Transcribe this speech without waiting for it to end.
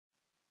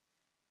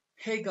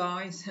Hey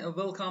guys,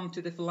 welcome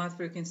to the flood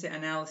frequency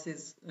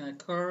analysis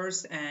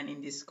course, and in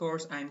this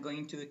course I'm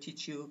going to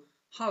teach you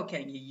how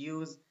can you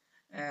use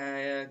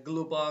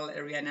global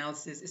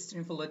reanalysis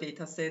stream flow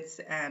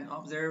datasets and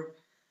observe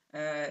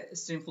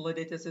stream flow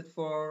dataset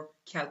for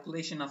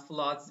calculation of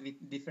floods with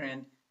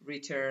different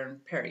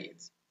return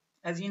periods.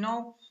 As you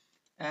know,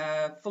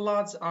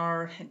 floods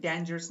are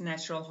dangerous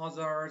natural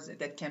hazards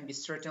that can be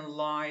threaten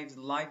lives,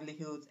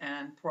 livelihoods,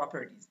 and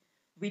properties.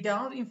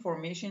 Without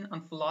information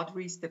on flood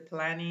risk, the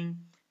planning,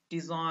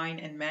 design,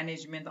 and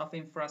management of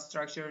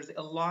infrastructures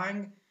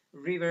along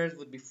rivers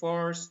would be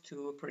forced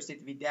to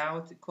proceed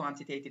without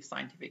quantitative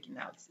scientific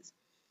analysis.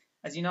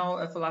 As you know,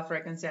 a flood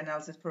frequency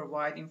analysis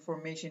provides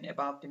information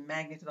about the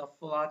magnitude of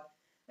flood,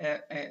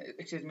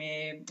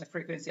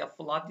 frequency of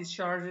flood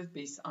discharges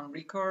based on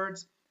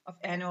records of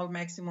annual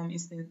maximum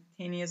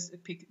instantaneous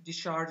peak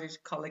discharges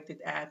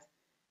collected at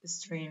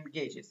stream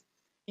gauges.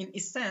 In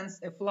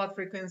essence, a flood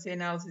frequency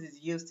analysis is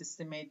used to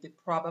estimate the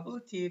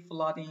probability of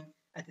flooding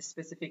at a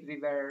specific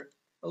river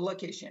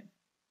location.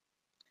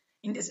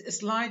 In this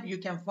slide, you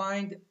can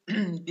find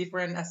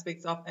different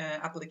aspects of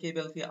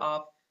applicability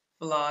of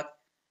flood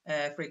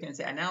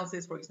frequency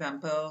analysis. For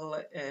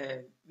example,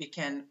 we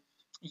can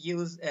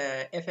use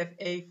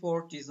FFA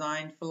for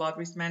design flood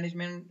risk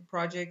management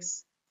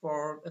projects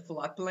for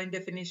floodplain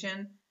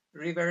definition,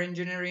 river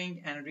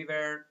engineering, and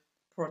river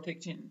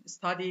protection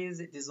studies,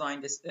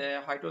 design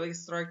hydraulic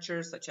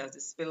structures such as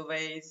the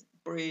spillways,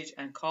 bridge,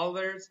 and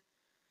culverts,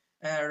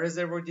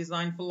 reservoir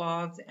design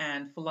floods,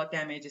 and flood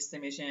damage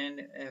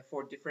estimation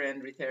for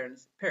different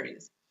returns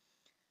periods.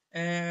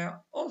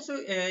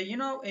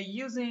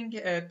 Using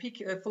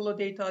peak flow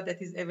data that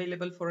is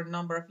available for a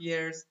number of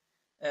years,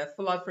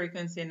 flood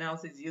frequency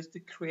analysis is used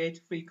to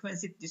create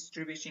frequency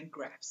distribution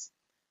graphs.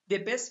 The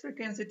best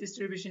frequency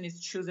distribution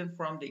is chosen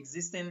from the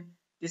existing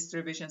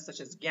distributions such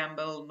as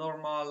Gamble,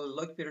 normal,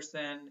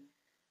 log-Pearson,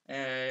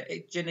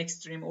 gen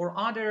extreme, or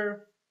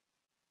other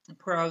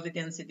probability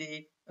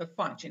density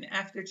function.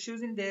 After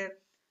choosing the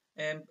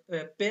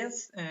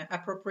best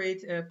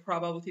appropriate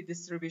probability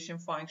distribution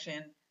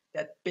function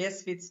that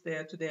best fits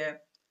to the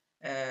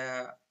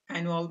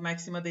annual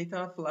maxima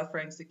data, flood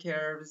frequency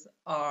curves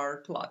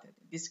are plotted.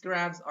 These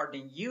graphs are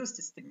then used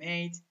to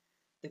estimate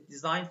the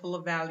design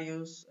flow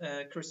values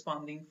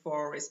corresponding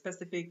for a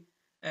specific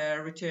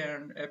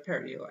return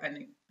period.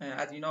 And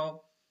as you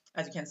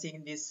can see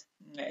in this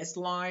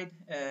slide,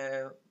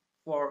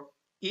 for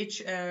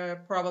each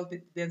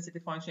probability density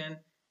function,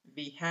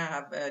 we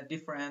have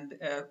different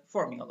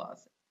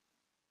formulas.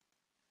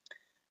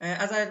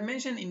 As I have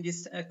mentioned in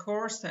this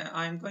course,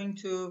 I'm going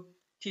to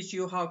teach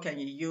you how can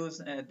you use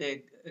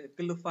the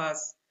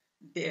GloFAS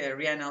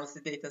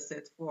reanalysis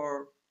dataset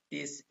for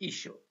this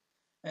issue.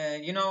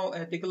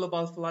 The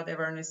Global Flood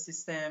Awareness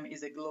System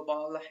is a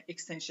global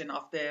extension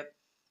of the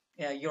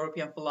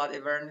European Flood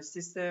Awareness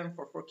System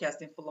for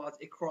forecasting floods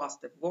across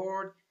the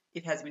world.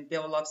 It has been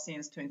developed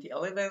since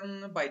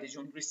 2011 by the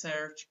Joint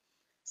Research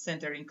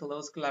Center in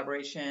close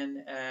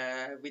collaboration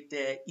with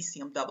the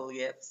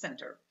ECMWF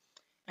Center.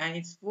 And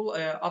its full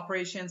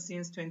operation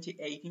since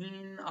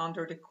 2018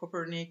 under the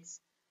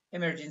Copernicus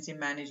Emergency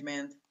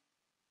Management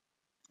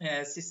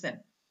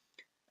System.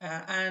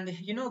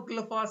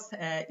 GloFAS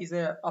is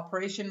an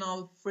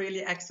operational,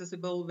 freely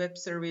accessible web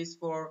service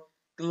for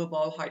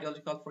global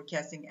hydrological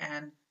forecasting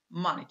and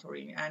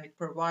monitoring, and it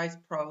provides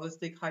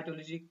probabilistic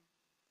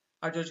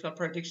hydrological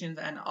predictions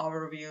and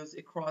overviews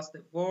across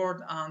the world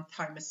on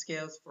time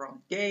scales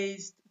from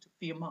days to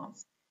few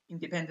months,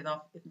 independent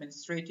of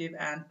administrative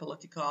and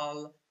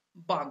political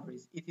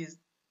boundaries. It is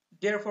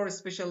therefore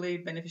especially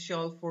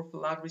beneficial for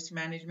flood risk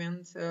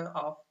management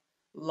of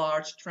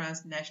large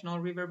transnational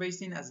river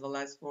basin, as well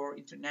as for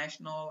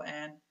international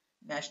and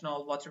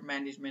national water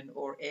management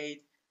or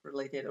aid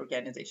related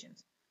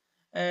organizations.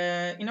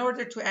 In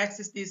order to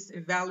access this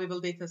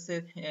valuable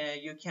dataset,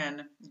 you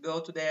can go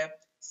to the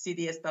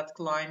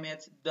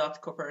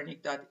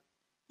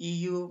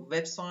cds.climate.copernic.eu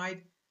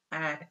website,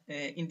 and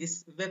in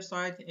this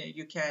website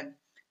you can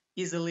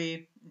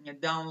easily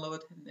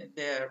download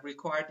the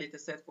required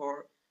dataset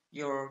for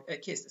your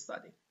case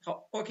study.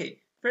 Okay,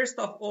 first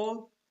of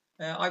all,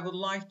 I would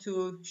like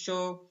to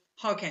show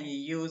how can you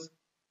use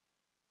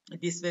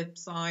this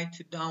website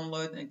to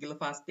download a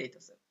GloFAS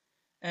dataset.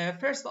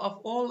 First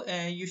of all,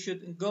 you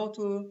should go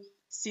to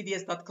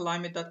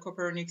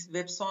cds.climate.copernic's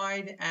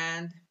website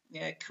and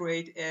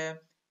create a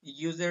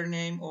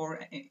username or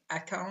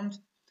account.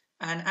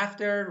 And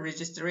after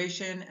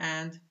registration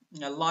and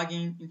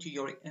logging into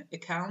your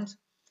account,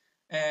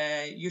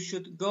 you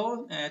should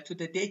go to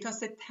the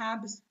dataset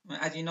tabs.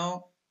 As you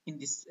know, in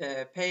this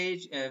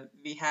page,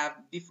 we have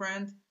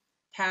different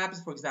tabs,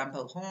 for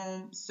example,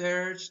 home,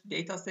 search,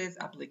 datasets,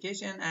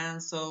 application,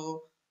 and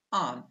so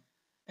on.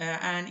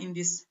 And in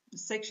this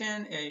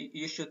section,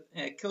 you should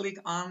click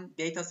on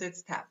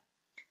datasets tab.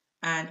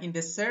 And in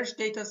the search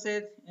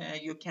dataset,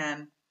 you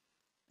can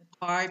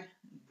type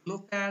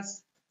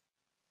GloFAS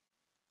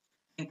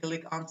and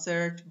click on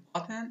search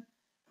button.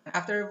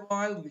 After a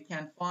while, we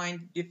can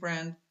find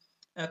different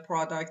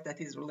products that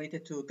is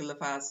related to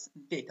GloFAS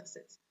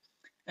datasets.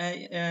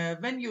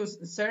 When you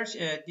search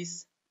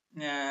this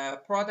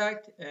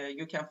product,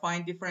 you can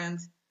find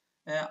different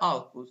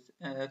outputs.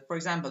 For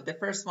example, the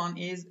first one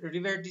is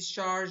river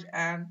discharge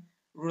and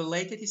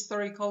related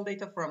historical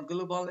data from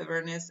global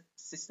awareness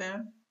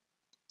system.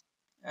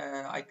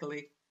 I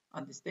click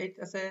on this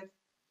data set.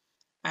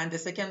 And the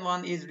second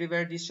one is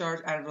river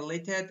discharge and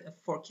related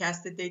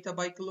forecasted data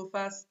by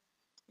GloFAS,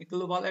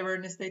 global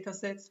awareness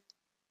datasets.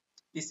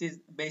 This is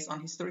based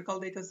on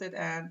historical dataset,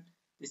 and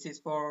this is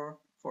for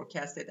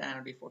forecasted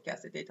and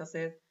reforecasted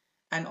dataset.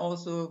 And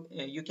also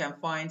you can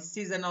find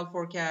seasonal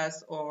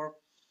forecast or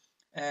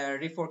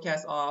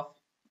reforecast of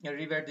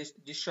river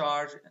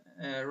discharge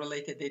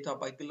related data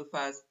by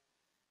GloFAS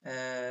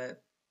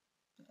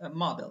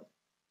model.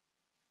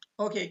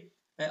 Okay,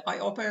 I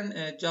open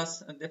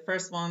just the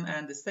first one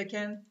and the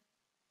second.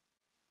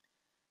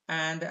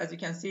 And as you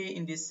can see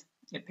in this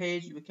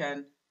page, you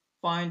can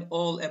find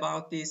all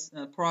about this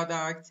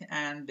product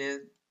and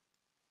the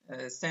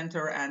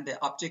center and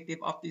the objective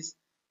of this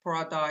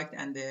product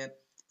and the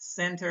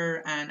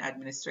center and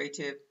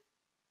administrative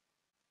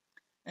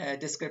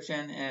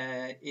description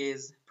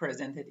is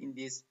presented in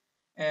this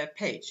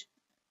page.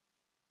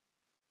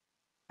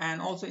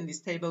 And also in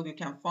this table you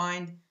can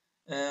find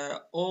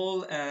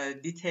all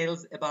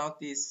details about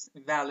this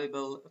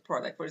valuable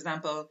product. For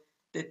example,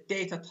 the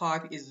data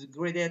type is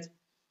gridded,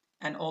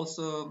 and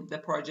also the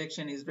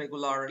projection is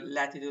regular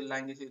latitude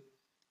longitude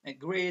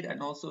grid,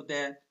 and also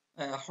the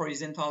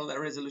horizontal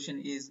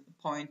resolution is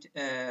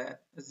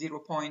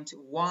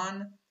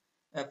 0.1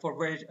 for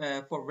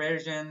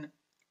version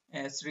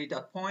 3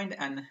 dot point,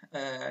 and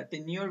the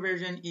newer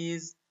version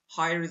is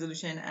high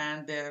resolution,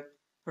 and the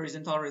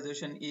horizontal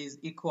resolution is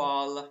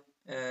equal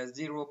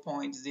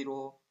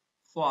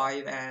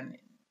 0.05 and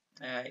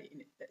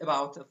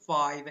about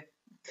 5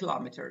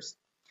 kilometers.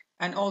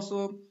 And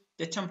also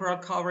the temporal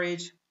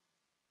coverage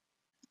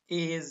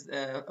is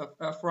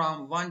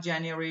from 1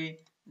 January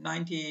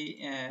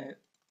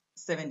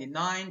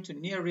 1979 to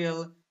near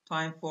real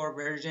time for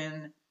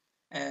version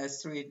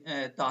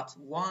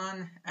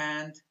 3.1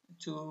 and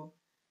to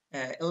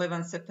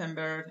 11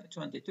 September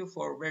 22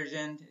 for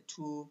version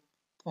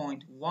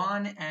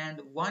 2.1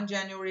 and 1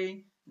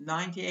 January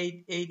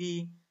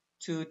 1980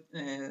 to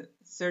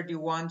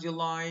 31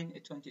 July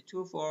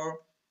 22 for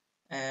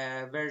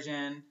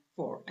version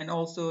 4. And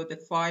also the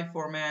file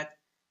format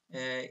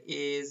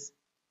is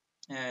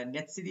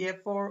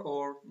netcdf4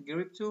 or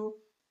grip2,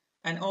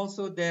 and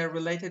also the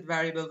related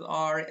variables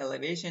are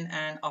elevation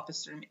and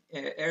upstream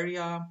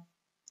area,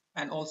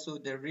 and also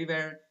the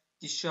river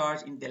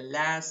discharge in the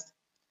last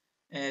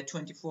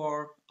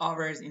 24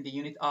 hours in the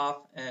unit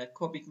of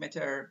cubic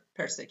meter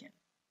per second.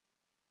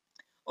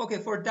 Okay,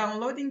 for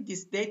downloading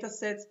this data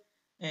set,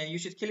 you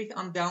should click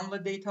on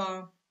download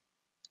data,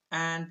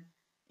 and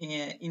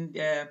in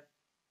the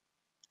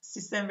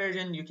system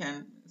version you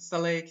can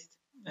select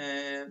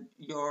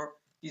your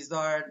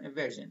desired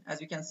version. As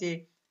you can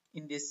see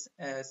in this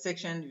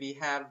section, we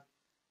have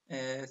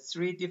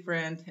 3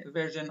 different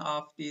versions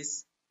of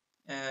this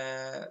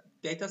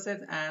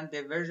dataset, and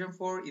the version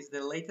 4 is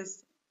the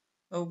latest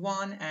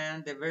one,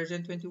 and the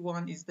version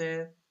 21 is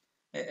the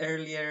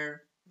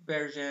earlier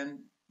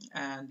version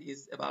and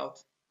is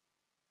about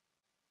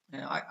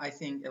I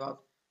think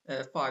about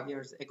 5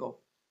 years ago.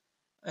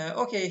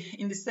 Okay,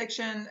 in this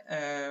section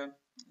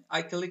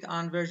I click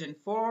on version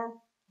 4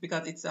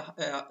 because it's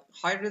a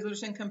high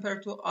resolution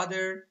compared to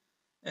other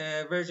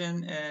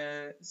version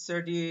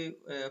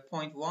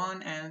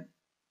 30.1 and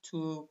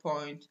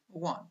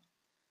 2.1.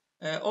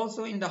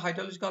 Also in the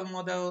hydrological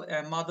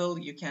model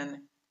you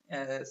can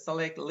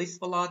select list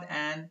flood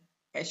and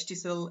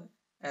HTCL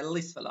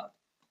list flood.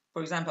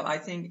 For example, I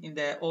think in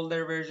the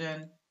older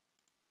version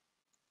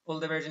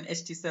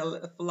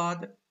HTCL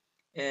flood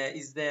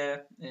is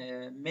the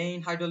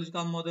main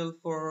hydrological model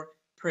for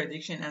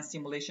prediction and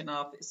simulation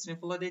of stream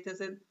flow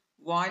dataset,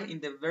 while in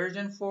the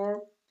version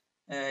 4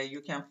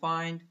 you can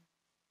find,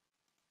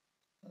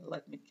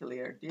 let me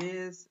clear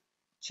this,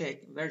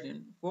 check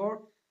version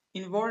 4.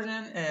 In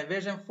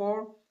version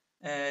 4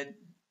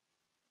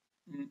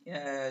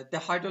 the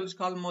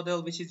hydrological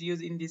model which is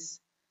used in this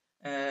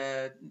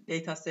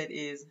data set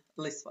is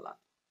list flood.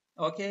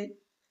 Okay,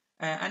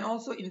 and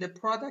also in the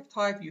product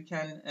type you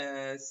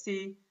can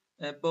see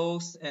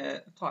both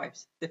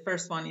types. The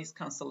first one is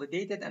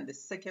consolidated and the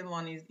second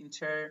one is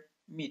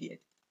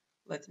intermediate.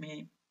 Let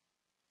me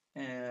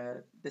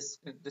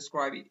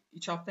describe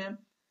each of them.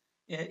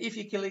 If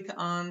you click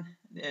on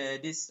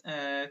this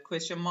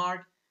question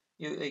mark,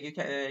 you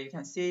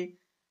can see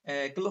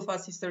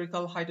GloFAS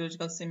historical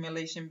hydrological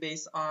simulation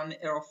based on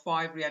error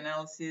 5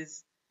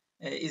 reanalysis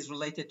is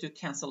related to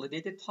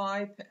consolidated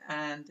type,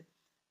 and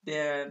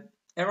the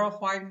error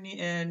 5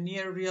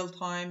 near real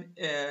time,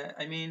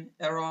 I mean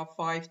error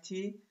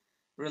 5T,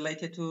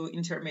 related to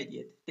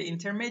intermediate. The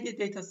intermediate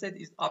dataset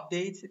is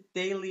updated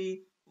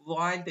daily,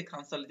 while the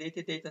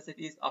consolidated dataset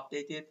is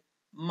updated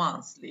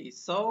monthly.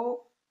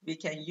 So we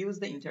can use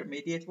the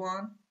intermediate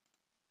one.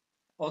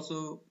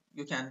 Also,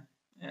 you can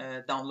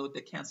download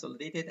the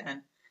consolidated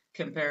and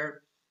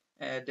compare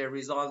the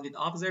result with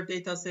observed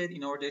dataset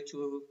in order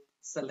to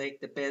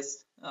select the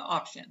best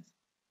options.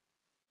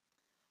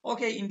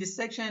 Okay, in this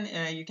section,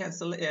 you can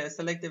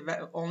select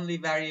the only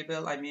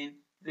variable, I mean,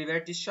 river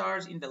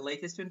discharge in the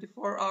latest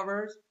 24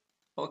 hours.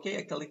 Okay,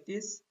 I click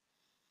this.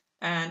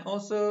 And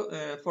also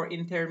for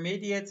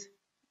intermediate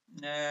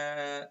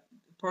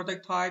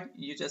product type,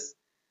 you just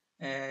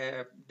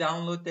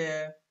download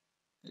the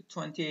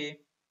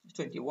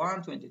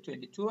 2021,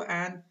 2022,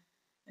 and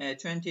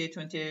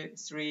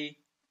 2023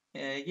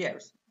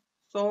 years.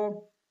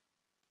 So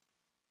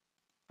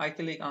I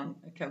click on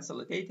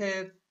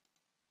consolidated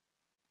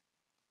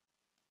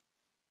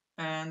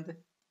and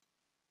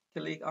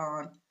click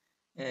on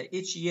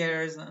each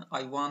years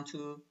I want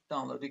to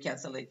download. You can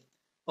select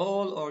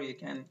all, or you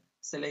can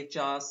select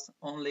just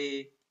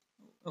only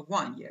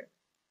 1 year.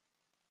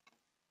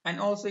 And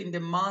also in the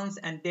months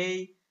and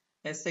day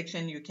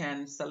section, you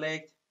can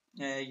select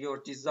your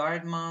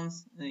desired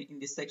months. In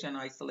this section,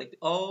 I select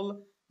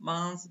all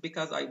months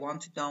because I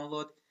want to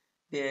download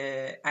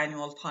the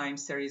annual time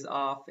series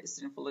of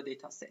Statistical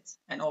datasets.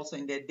 And also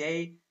in the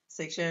day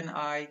section,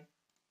 I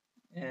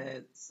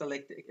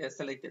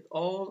selected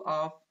all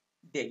of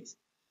days.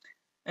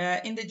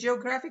 In the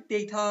geographic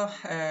data,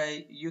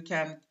 you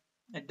can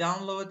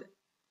download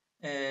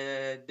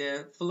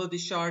the flow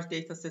discharge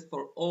dataset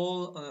for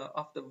all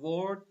of the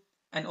world,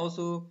 and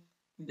also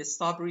in the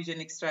sub-region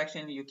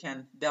extraction, you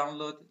can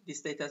download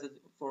this dataset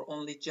for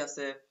only just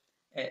a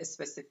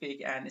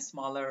specific and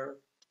smaller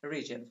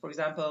region. For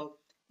example,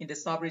 in the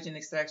sub-region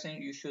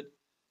extraction, you should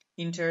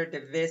enter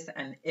the west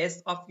and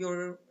east of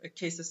your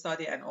case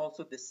study, and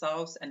also the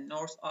south and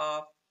north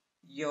of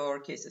your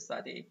case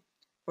study.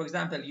 For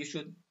example, you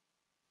should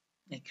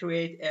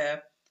create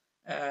a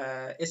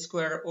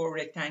square or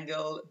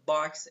rectangle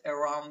box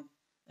around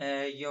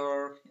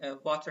your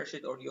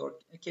watershed or your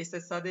case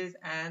studies,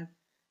 and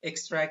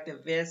extract the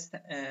west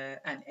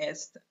and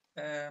east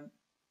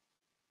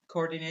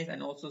coordinates,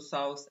 and also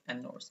south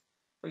and north.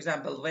 For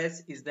example,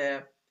 west is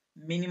the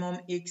minimum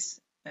x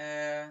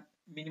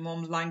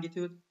minimum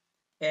longitude,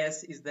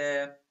 s is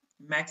the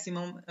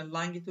maximum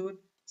longitude,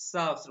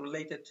 south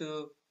related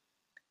to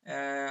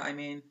I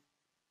mean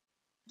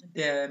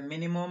the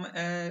minimum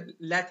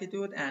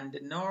latitude, and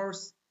the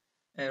north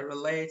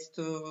relates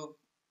to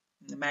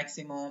the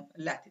maximum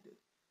latitude.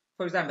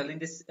 For example, in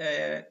this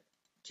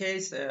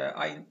case,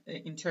 I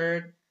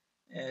entered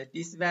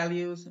these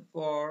values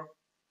for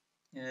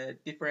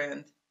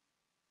different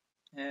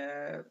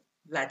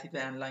latitude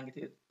and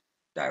longitude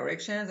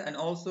directions, and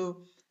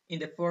also in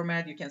the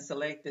format you can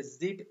select the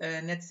zip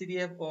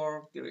netcdf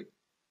or grid.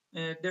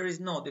 There is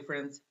no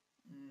difference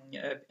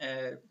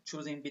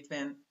choosing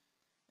between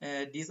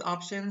these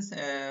options.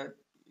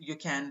 You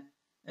can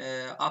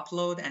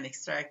upload and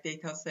extract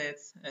data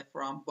sets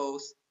from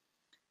both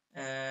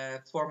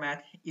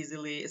format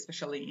easily,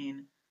 especially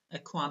in a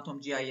Quantum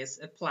GIS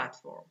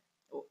platform,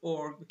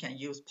 or you can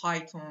use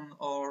Python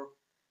or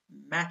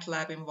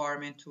MATLAB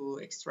environment to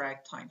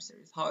extract time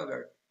series.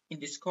 However, in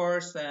this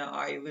course,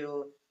 I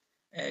will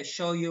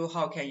show you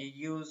how can you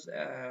use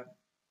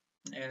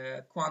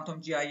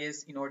Quantum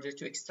GIS in order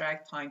to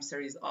extract time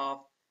series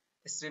of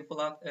stream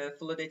flow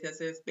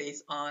datasets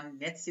based on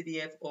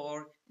netcdf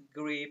or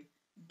grid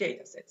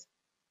datasets.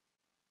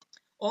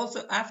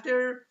 Also,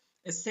 after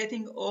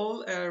setting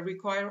all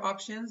required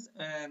options,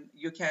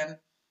 you can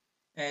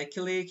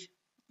click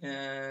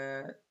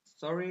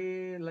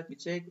sorry, let me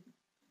check.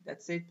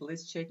 That's it.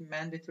 Please check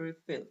mandatory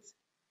fields.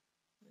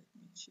 Let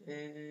me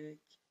check.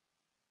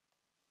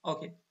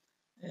 Okay,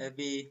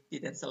 we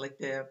didn't select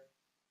the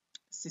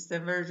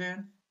system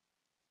version.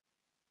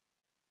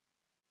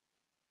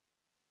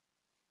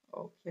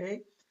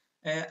 Okay,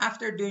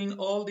 after doing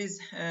all these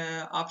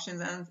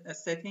options and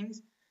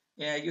settings,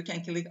 you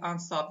can click on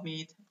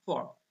submit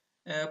form.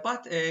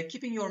 But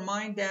keep in your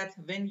mind that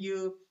when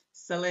you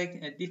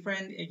select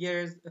different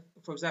years,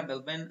 for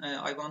example, when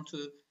I want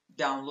to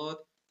download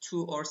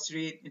 2 or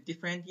 3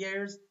 different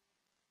years,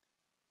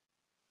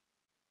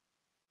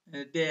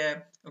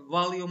 the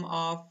volume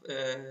of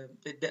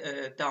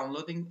the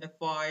downloading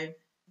file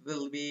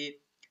will be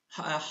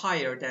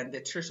higher than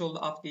the threshold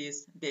of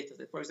this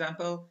dataset. For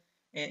example,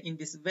 in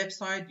this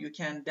website, you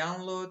can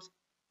download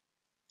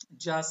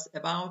just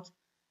about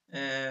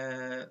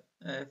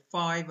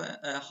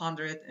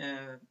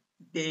 500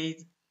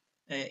 days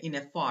in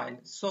a file.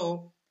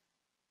 So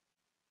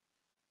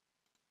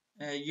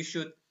you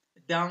should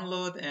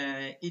download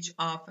each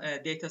of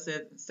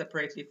dataset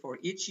separately for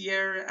each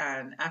year,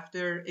 and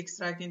after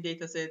extracting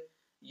dataset,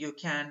 you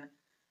can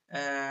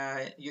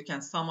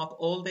sum up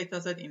all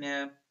dataset in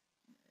a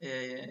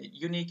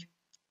unique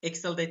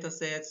Excel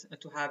datasets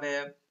to have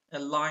a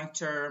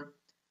long-term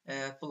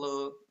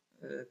flow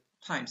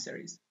time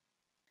series.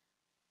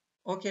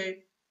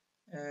 Okay,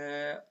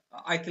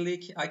 I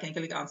can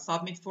click on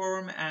submit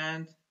form,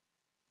 and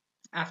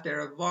after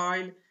a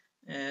while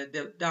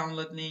the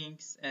download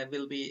links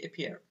will be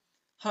appear.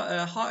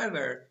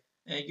 However,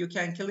 you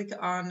can click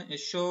on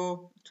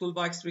show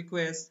toolbox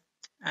request,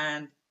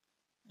 and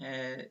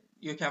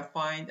you can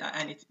find,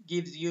 and it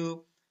gives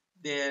you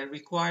the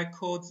required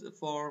codes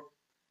for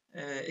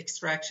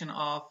extraction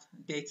of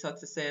data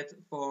set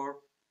for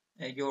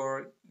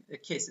your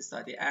case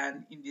study.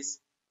 And in this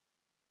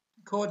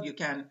code, you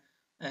can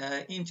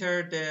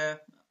enter the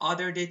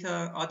other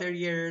data, other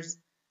years,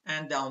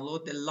 and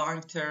download the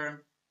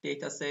long-term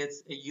data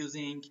sets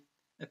using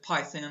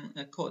Python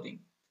coding.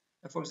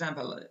 For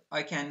example,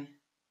 I can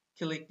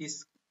click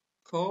this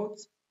code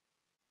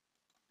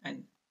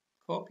and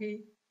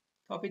copy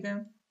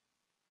them.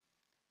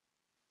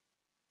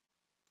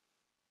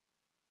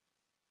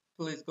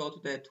 Please go to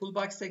the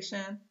toolbox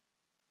section.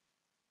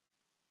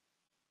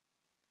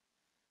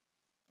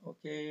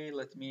 Okay,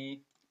 let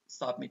me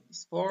submit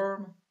this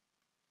form.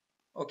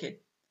 Okay,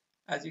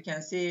 as you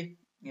can see,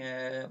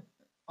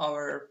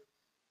 our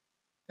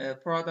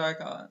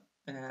product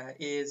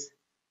is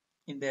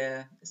in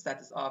the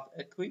status of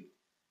equipped,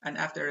 and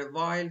after a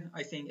while,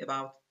 I think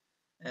about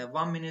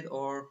 1 minute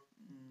or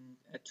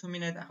 2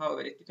 minutes,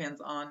 however, it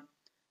depends on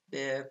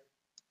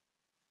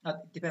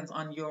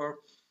your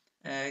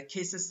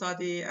case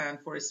study, and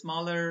for a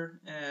smaller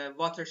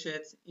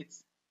watersheds, it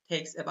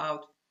takes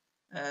about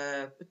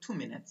 2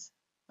 minutes,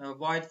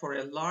 while for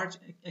a large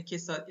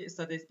case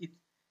study, it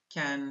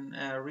can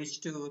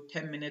reach to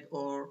 10 minutes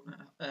or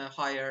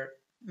higher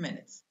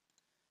minutes.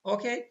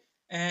 Okay,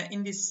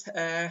 in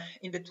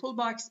the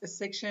toolbox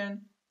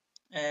section,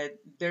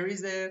 there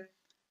is a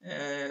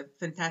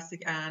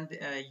fantastic and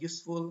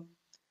useful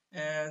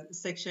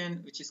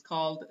section which is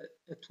called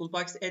a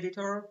toolbox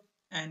editor,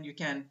 and you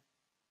can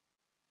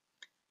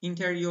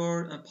enter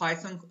your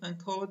Python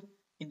code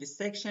in this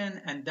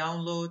section and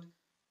download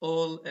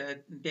all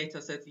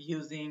datasets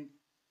using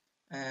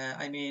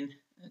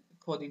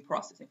coding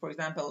processing. For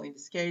example, in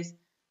this case,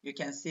 you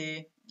can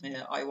see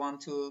I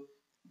want to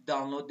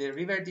download the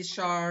river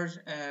discharge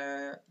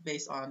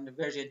based on the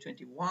version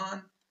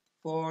 21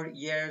 for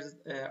year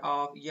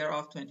of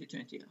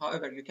 2020.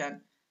 However, you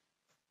can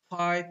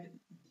type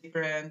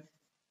different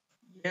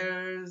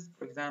years.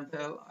 For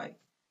example, I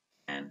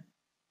can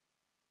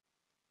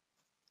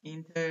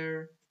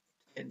enter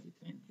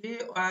 2020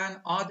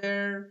 and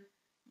other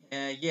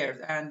years,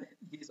 and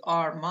these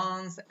are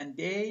months and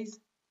days.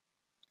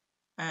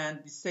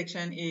 And this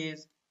section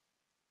is,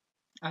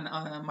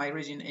 and my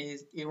region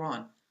is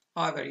Iran.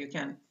 However, you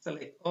can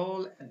select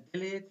all and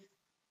delete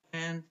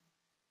and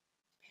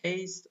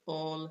paste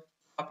all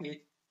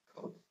copied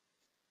code.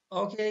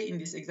 Okay, in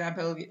this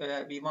example,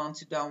 we want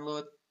to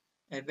download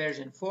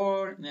version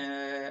 4,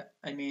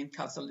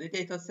 consolidated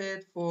data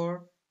set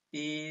for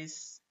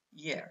this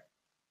year.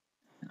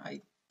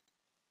 I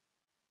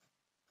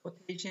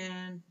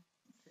quotation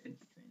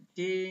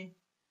 2020,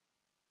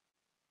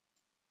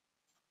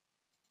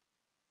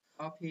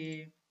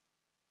 copy,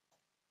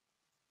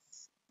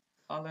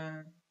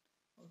 column.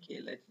 Okay,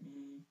 let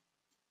me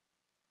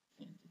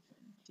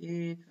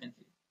 2020,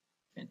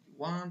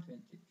 2021,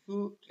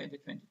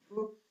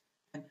 2022,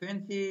 and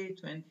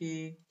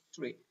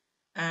 2023.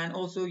 And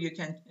also you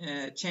can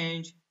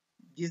change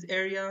this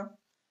area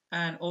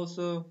and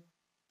also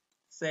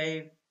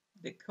save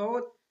the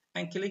code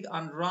and click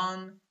on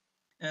run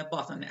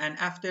button. And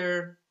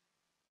after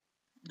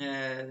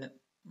a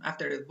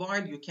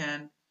while, you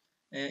can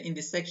in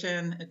this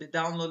section the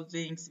download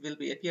links will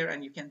be appear,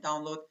 and you can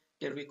download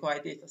the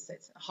required data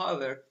sets.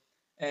 However,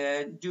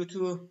 due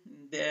to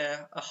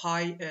the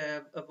high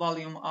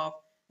volume of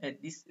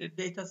these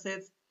data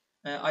sets,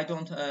 I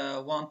don't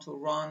want to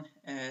run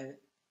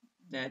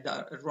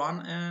the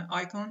run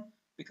icon,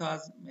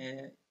 because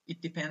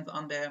it depends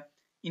on the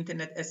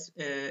internet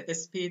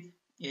speed.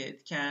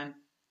 It can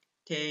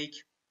take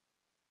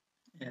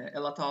a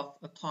lot of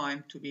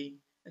time to be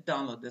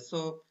downloaded.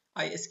 So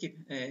I skip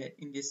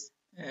in this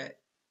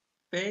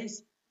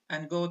phase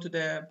and go to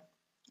the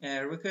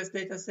request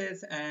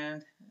datasets,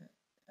 and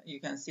you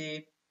can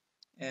see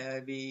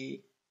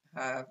we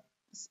have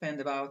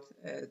spent about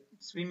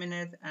 3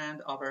 minutes,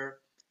 and our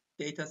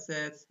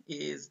dataset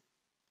is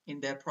in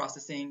the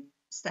processing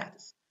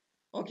status.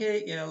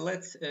 Okay,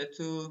 let's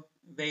to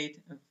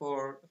wait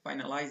for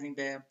finalizing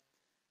the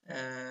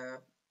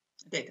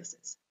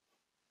datasets.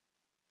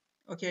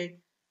 Okay,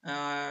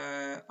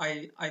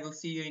 I will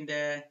see you in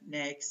the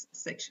next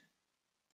section.